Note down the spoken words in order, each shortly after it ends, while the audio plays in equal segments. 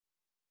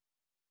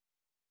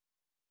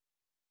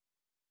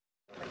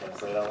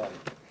Play that one.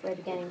 Very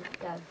beginning,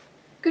 Doug.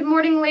 Good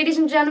morning, ladies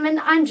and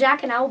gentlemen. I'm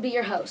Jack, and I will be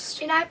your host.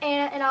 And I'm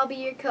Anna, and I'll be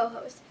your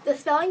co-host. The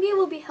spelling bee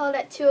will be held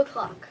at 2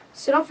 o'clock.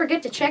 So don't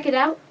forget to check it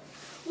out.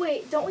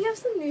 Wait, don't we have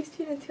some new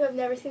students who have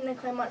never seen the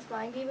Claremont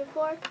Spelling Bee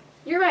before?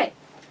 You're right.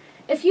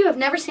 If you have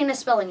never seen a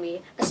spelling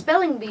bee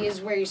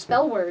is where you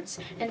spell words,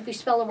 and if you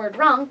spell a word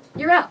wrong,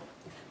 you're out.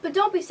 But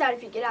don't be sad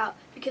if you get out,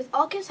 because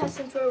all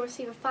contestants will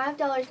receive a $5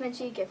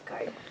 Menchie gift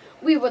card.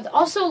 We would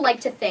also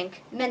like to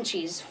thank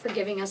Menchie's for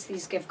giving us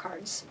these gift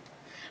cards.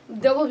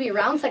 There will be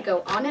rounds that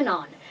go on and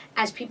on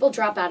as people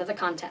drop out of the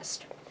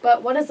contest.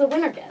 But what does the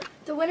winner get?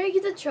 The winner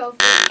gets a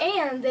trophy,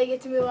 and they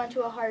get to move on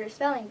to a harder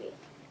spelling bee.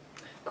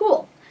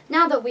 Cool.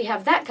 Now that we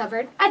have that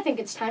covered, I think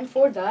it's time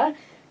for the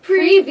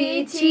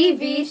Pregame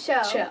TV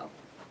show.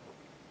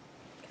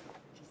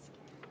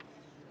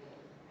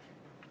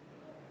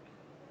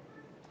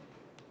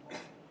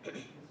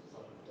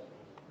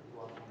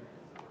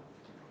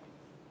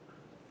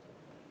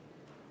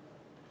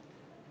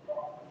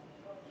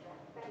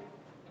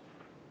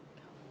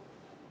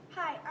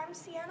 Hi, I'm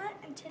Sienna,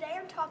 and today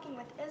I'm talking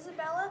with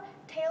Isabella,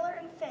 Taylor,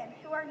 and Finn,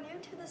 who are new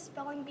to the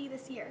spelling bee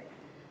this year.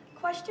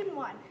 Question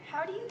 1.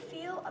 How do you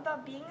feel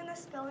about being in the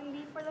spelling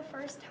bee for the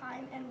first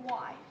time, and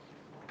why?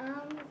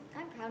 I'm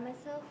proud of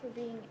myself for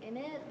being in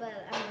it,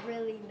 but I'm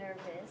really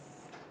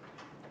nervous.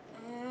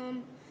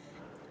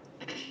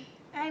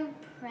 I'm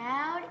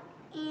proud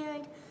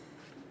and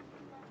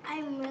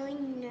I'm really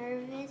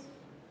nervous.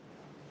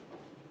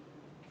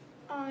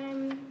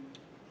 I'm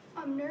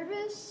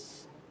nervous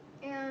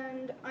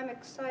and I'm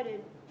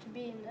excited to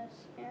be in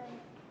this, and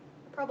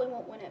I probably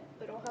won't win it,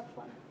 but I'll have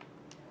fun.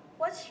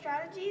 What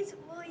strategies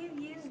will you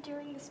use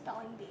during the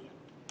spelling bee?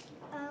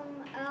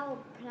 I'll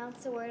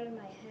pronounce the word in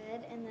my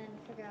head and then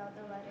figure out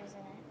the letters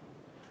in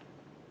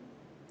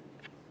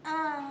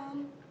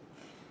it.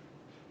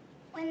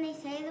 When they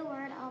say the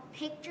word, I'll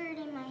picture it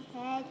in my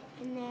head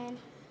and then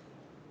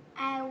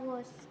I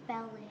will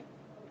spell it.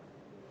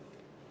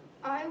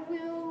 I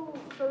will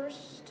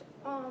first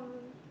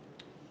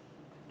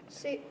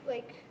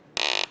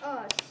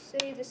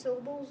say the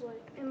syllables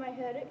in my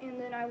head, and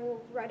then I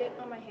will write it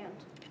on my hand.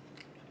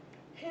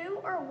 Who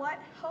or what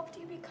helped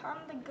you become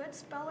the good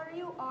speller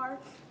you are,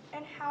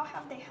 and how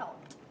have they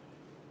helped?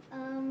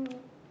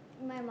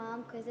 My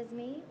mom quizzes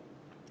me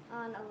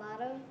on a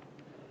lot of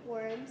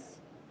words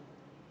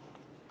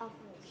off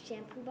of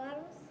shampoo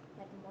bottles,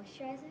 like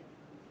moisturizer,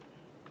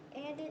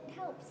 and it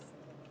helps.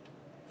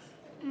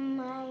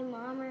 My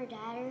mom or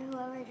dad or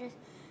whoever just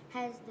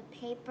has the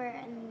paper,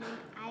 and then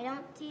I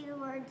don't see the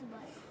words,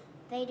 but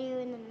they do,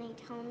 and then they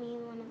tell me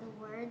one of the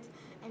words,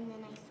 and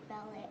then I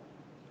spell it.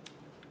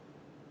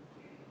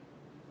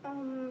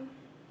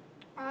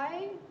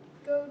 I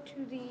go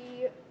to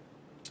the,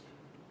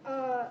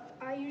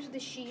 I use the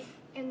sheet,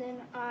 and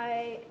then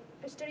I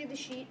study the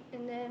sheet,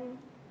 and then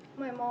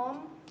my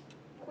mom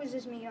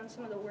quizzes me on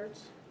some of the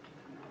words.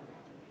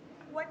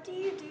 What do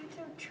you do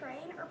to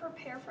train or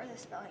prepare for the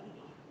spelling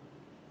bee?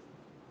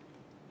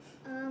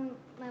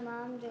 My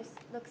mom just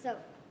looks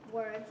up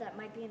words that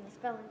might be in the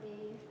spelling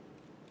bee,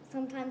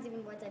 sometimes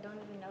even words I don't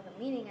even know the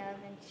meaning of,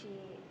 and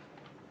she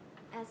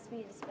asks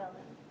me to spell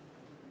them.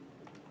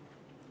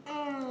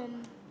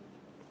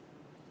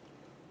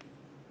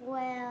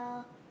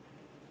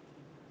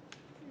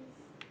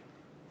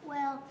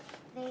 Well,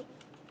 they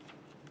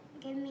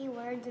give me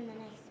words and then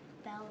I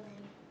spell them.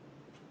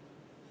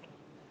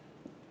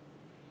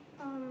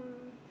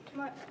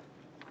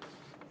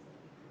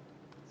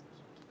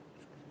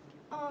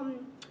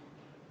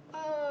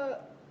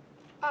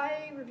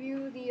 I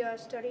review the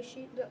study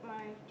sheet that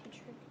my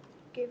teacher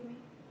gave me.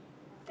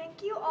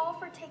 Thank you all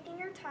for taking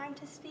your time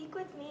to speak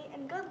with me,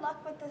 and good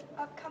luck with the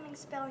upcoming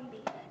spelling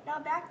bee. Now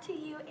back to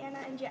you, Anna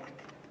and Jack.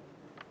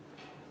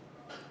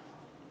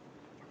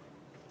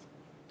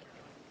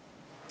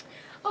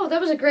 Oh,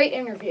 that was a great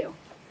interview.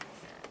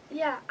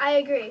 Yeah, I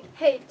agree.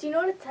 Hey, do you know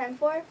what it's time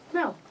for?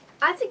 No.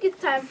 I think it's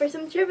time for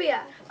some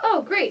trivia.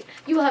 Oh, great.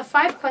 You will have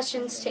 5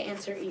 questions to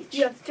answer each.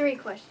 You have 3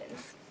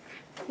 questions.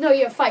 No,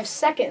 you have 5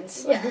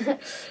 seconds. Yeah.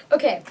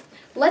 Okay,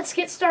 let's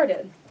get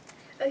started.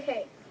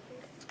 Okay.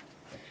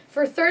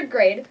 For 3rd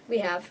grade, we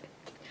have,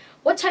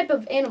 what type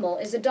of animal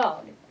is a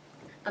dog?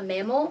 A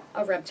mammal,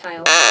 a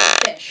reptile, a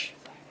fish?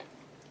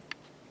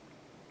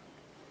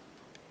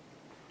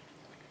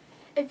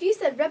 If you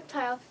said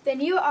reptile,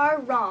 then you are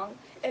wrong.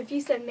 If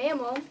you said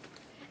mammal,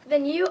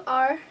 then you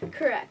are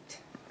correct.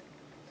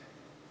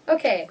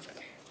 Okay,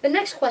 the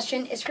next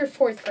question is for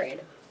 4th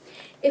grade.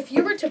 If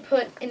you were to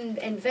put an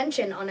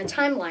invention on a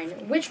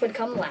timeline, which would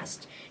come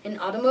last? An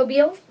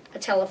automobile, a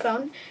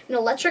telephone, an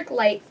electric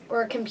light,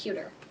 or a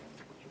computer?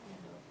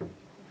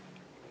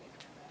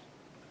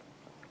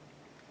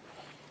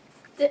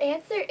 The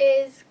answer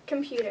is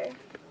computer.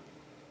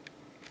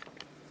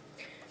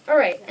 All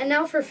right, and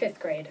now for 5th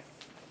grade.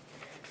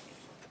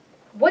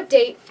 What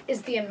date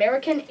is the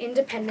American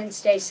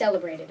Independence Day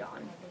celebrated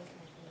on?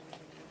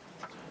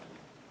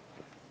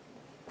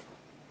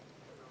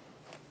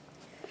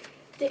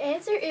 The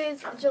answer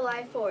is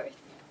July 4th.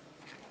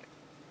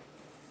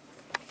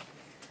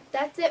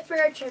 That's it for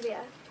our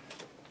trivia.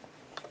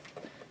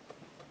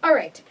 All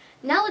right,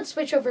 now let's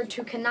switch over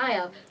to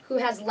Kanaya, who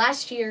has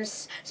last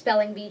year's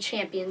Spelling Bee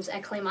champions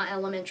at Claymont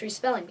Elementary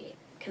Spelling Bee.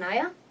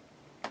 Kanaya?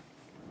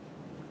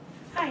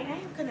 Hi, I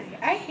am Kanaya.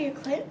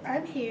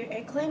 I'm here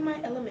at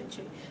Claymont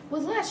Elementary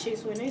with last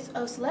year's winners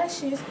of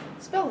last year's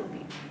Spelling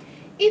Bee,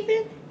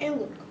 Ethan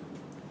and Luke.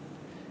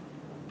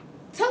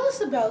 Tell us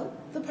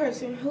about the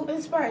person who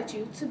inspired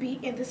you to be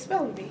in the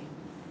Spelling Bee.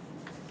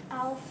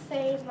 I'll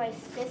say my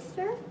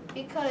sister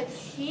because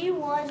she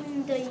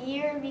won the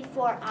year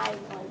before I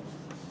won.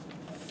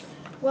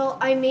 Well,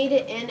 I made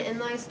it in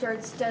and I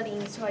started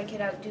studying so I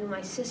could outdo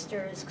my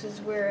sisters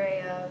because we're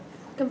a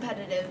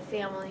competitive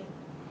family.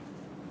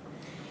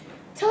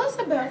 Tell us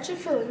about your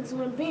feelings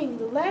when being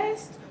the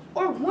last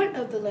or one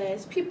of the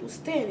last people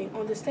standing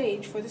on the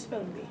stage for the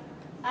Spelling Bee.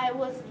 I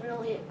was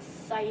really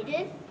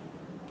excited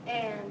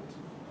and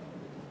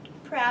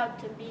proud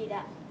to be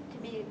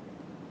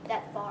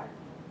that far.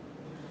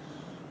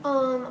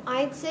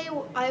 I'd say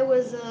I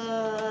was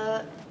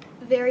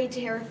very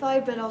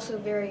terrified, but also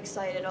very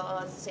excited all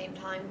at the same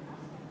time.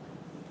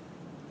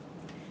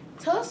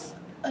 Tell us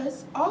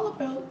all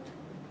about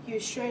your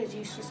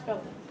strategies for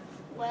spelling.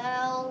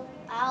 Well,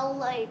 I'll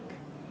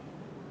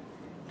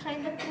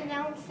kind of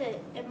pronounce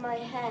it in my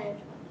head,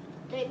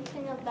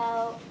 thinking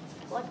about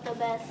what the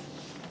best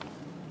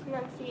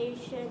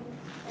pronunciation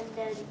and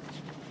then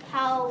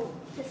how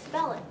to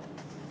spell it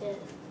is.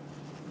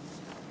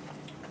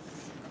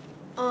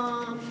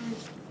 I'm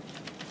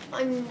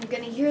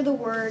gonna hear the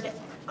word.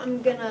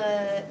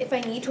 If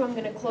I need to, I'm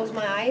gonna close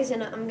my eyes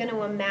and I'm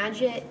gonna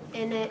imagine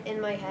it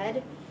in my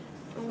head.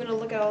 I'm gonna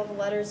look at all the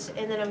letters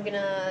and then I'm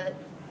gonna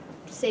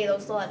say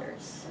those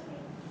letters.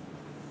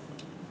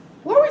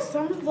 What were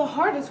some of the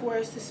hardest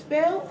words to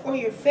spell or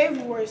your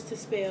favorite words to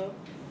spell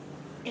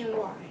and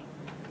why?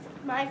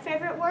 My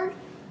favorite word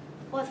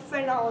was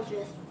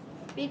phrenologist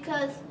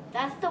because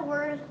that's the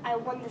word I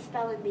won the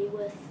spelling bee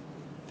with.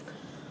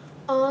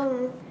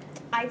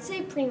 I'd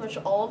say pretty much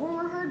all of them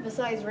were hard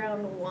besides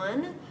round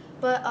one,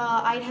 but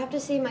I'd have to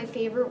say my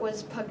favorite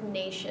was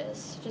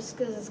pugnacious, just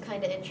because it's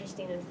kind of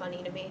interesting and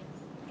funny to me.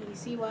 And you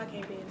see why I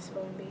can't be in the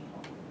spelling bee.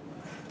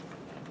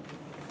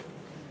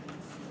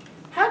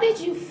 How did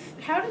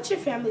your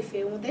family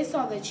feel when they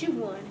saw that you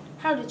won?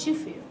 How did you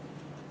feel?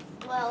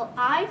 Well,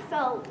 I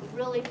felt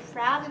really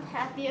proud and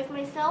happy of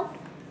myself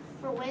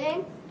for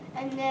winning,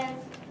 and then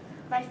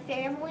my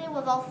family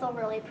was also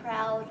really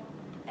proud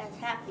and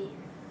happy.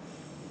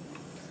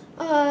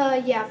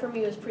 Yeah, for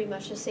me it was pretty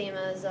much the same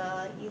as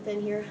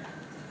Ethan here.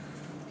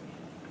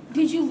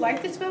 Did you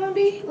like the spelling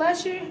bee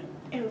last year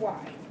and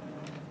why?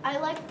 I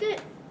liked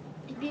it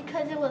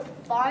because it was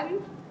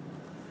fun,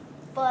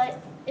 but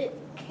it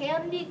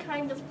can be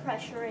kind of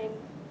pressuring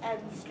and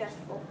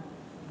stressful.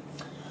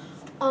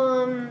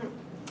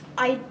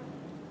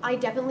 I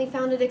definitely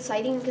found it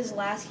exciting because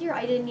last year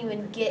I didn't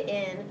even get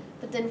in,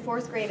 but then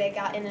 4th grade I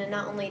got in, and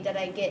not only did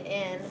I get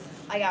in,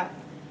 I got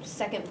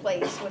 2nd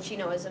place, which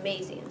is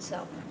amazing.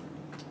 So.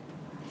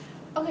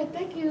 Okay,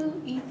 thank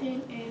you,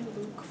 Ethan and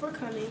Luke, for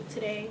coming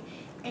today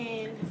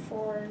and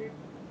for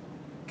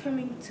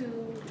coming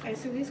to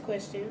answer these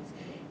questions.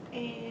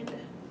 And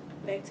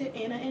back to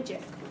Anna and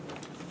Jack.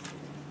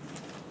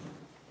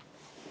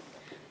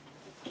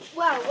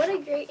 Wow, what a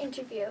great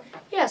interview.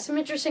 Yeah, some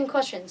interesting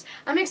questions.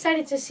 I'm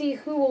excited to see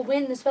who will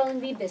win the spelling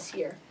bee this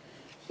year.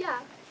 Yeah.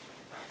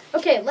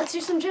 Okay, let's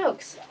do some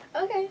jokes.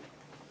 Okay.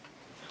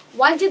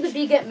 Why did the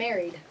bee get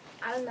married?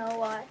 I don't know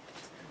why.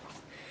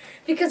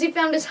 Because he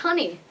found his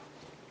honey.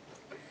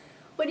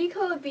 What do you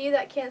call a bee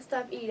that can't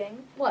stop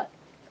eating? What?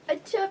 A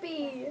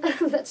chubby.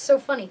 That's so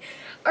funny.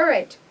 All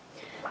right,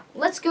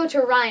 let's go to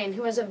Ryan,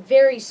 who has a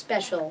very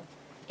special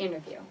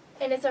interview.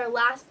 And it's our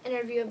last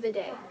interview of the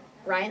day.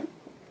 Ryan?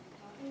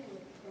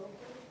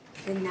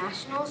 The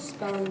National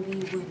Spelling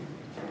Bee winner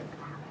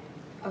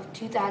of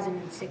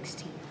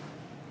 2016.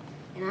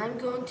 And I'm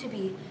going to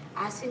be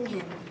asking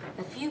him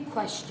a few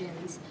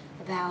questions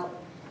about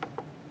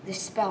the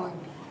spelling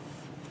bee.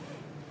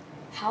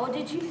 How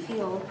did you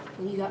feel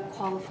when you got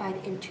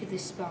qualified into the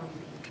spelling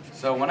bee?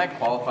 So when I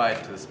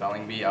qualified to the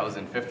spelling bee, I was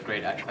in 5th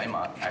grade at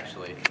Claymont,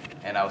 actually,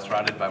 and I was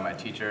surrounded by my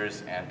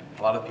teachers and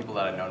a lot of people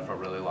that I'd known for a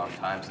really long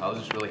time, so I was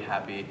just really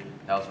happy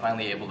that I was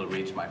finally able to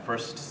reach my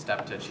first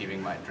step to achieving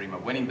my dream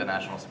of winning the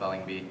National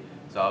Spelling Bee.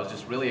 So I was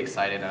just really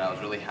excited and I was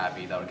really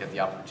happy that I would get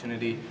the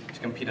opportunity to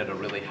compete at a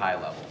really high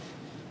level.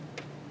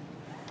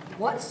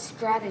 What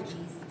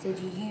strategies did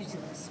you use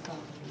in the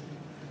spelling bee?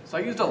 So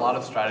I used a lot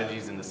of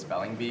strategies in the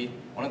spelling bee.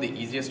 One of the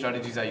easiest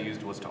strategies I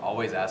used was to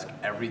always ask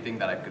everything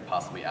that I could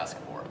possibly ask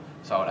for.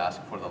 So I would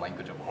ask for the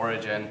language of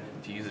origin,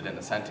 to use it in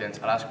a sentence,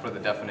 I'd ask for the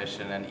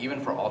definition, and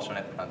even for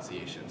alternate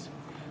pronunciations.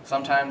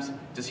 Sometimes,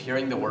 just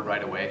hearing the word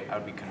right away, I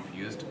would be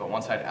confused, but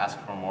once I'd ask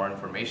for more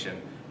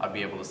information, I'd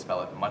be able to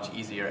spell it much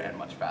easier and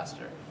much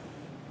faster.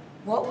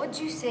 What would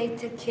you say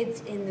to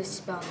kids in the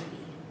spelling bee?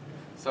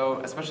 So,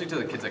 especially to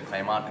the kids at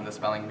Claymont in the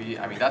spelling bee,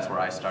 I mean, that's where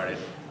I started.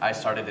 I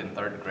started in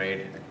 3rd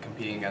grade,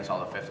 competing against all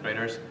the 5th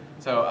graders.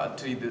 So,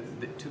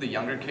 to the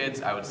younger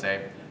kids, I would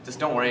say, just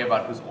don't worry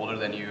about who's older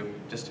than you.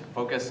 Just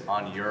focus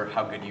on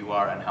how good you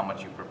are and how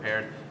much you've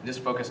prepared. And just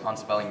focus on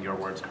spelling your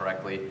words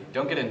correctly.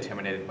 Don't get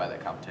intimidated by the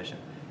competition.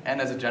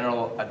 And as a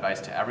general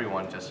advice to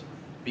everyone, just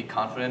be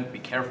confident, be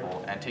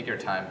careful, and take your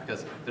time,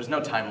 because there's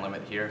no time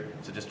limit here.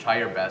 So just try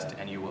your best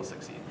and you will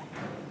succeed.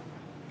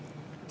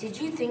 Did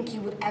you think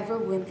you would ever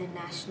win the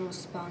National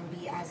Spelling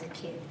Bee as a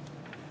kid?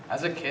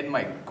 As a kid,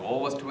 my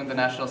goal was to win the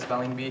National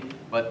Spelling Bee,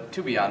 but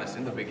to be honest,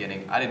 in the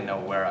beginning, I didn't know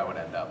where I would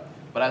end up.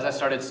 But as I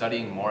started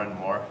studying more and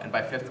more, and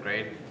by 5th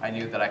grade, I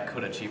knew that I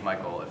could achieve my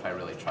goal if I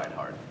really tried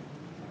hard.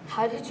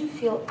 How did you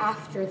feel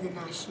after the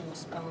National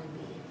Spelling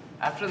Bee?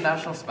 After the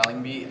National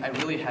Spelling Bee, I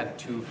really had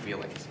two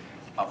feelings.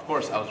 Of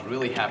course, I was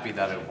really happy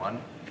that I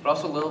won, but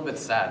also a little bit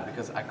sad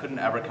because I couldn't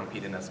ever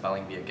compete in a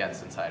spelling bee again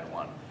since I had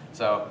won.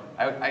 So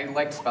I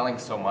liked spelling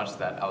so much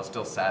that I was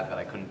still sad that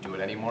I couldn't do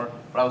it anymore,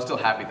 but I was still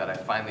happy that I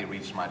finally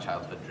reached my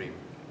childhood dream.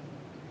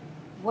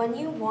 When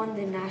you won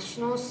the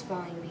National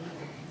Spelling Bee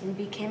and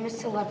became a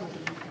celebrity,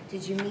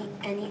 did you meet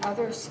any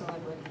other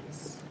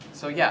celebrities?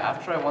 So yeah,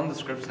 after I won the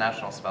Scripps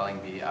National Spelling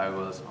Bee, I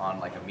was on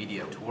like a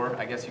media tour,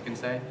 I guess you can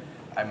say.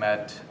 I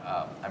met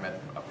a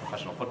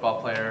professional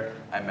football player,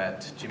 I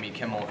met Jimmy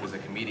Kimmel, who's a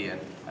comedian,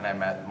 and I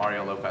met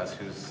Mario Lopez,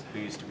 who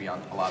used to be on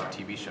a lot of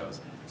TV shows.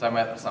 So I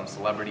met some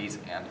celebrities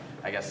and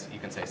I guess you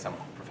can say some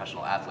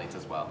professional athletes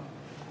as well.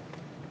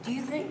 Do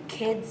you think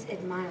kids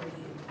admire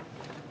you?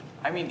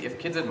 I mean, if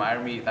kids admire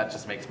me, that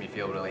just makes me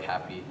feel really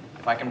happy.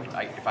 If I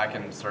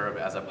can serve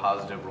as a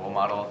positive role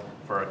model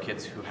for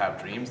kids who have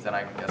dreams, then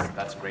I guess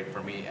that's great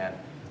for me, and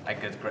I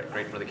guess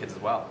great for the kids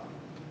as well.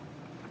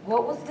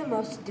 What was the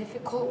most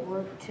difficult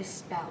word to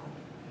spell?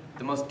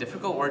 The most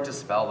difficult word to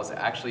spell was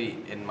actually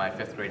in my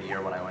 5th grade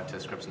year when I went to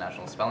Scripps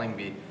National Spelling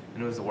Bee,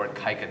 and it was the word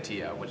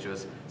kaikatia, which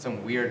was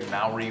some weird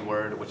Maori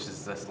word, which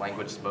is this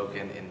language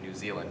spoken in New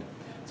Zealand.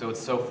 So it's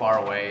so far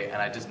away,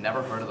 and I just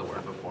never heard of the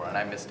word before, and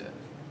I missed it.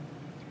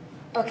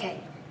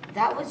 Okay,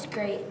 that was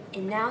great,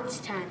 and now it's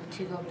time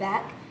to go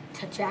back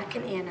to Jack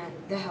and Anna,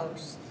 the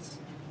hosts.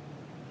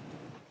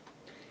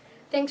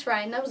 Thanks,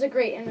 Ryan. That was a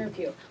great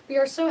interview. We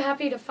are so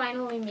happy to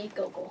finally meet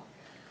Gokul.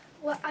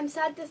 Well, I'm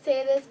sad to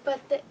say this,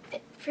 but the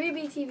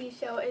Pregame TV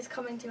show is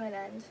coming to an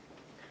end.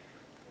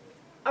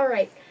 All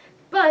right,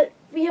 but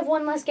we have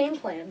one last game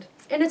planned,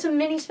 and it's a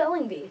mini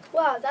spelling bee.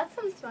 Wow, that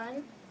sounds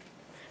fun.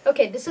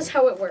 Okay, this is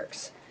how it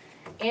works.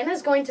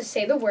 Anna's going to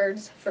say the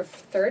words for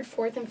 3rd,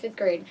 4th, and 5th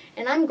grade,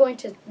 and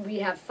we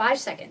have 5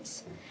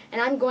 seconds,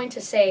 and I'm going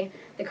to say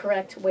the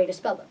correct way to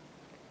spell them.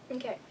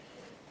 Okay.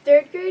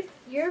 3rd grade,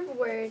 your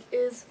word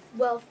is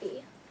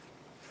wealthy.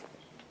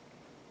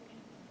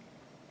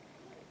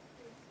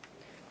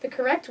 The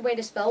correct way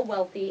to spell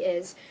wealthy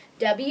is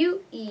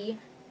W-E-A-L-T-H-Y,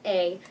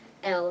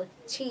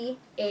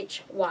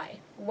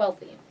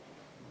 wealthy.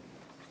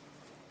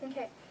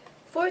 Okay.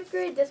 4th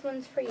grade, this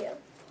one's for you.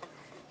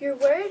 Your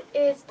word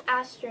is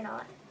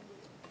astronaut.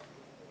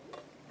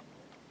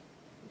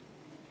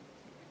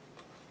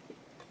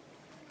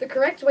 The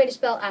correct way to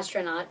spell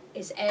astronaut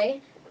is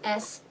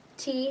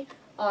A-S-T-R-O-N-A-U-T.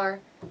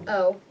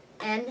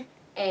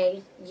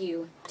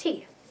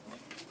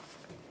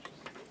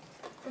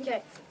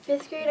 Okay.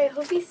 5th grade, I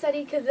hope you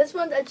studied because this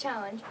one's a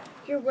challenge.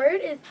 Your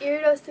word is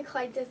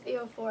iridocyclitis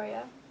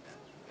euphoria.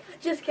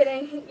 Just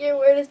kidding. Your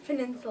word is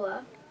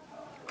peninsula.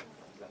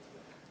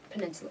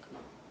 Peninsula.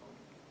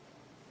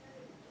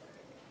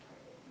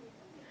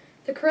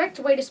 The correct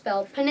way to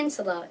spell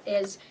peninsula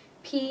is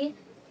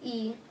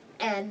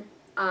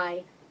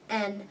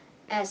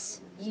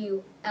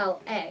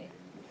P-E-N-I-N-S-U-L-A.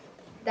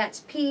 That's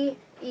P-E-N-I-N-S-U-L-A.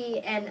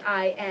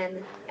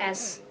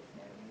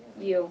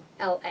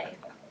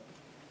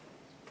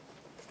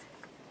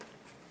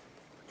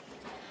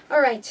 All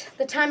right,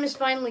 the time has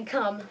finally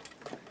come.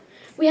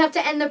 We have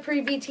to end the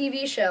Preview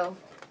TV show.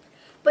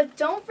 But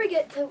don't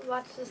forget to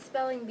watch the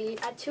Spelling Bee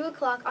at 2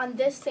 o'clock on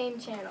this same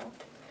channel.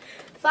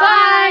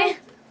 Bye!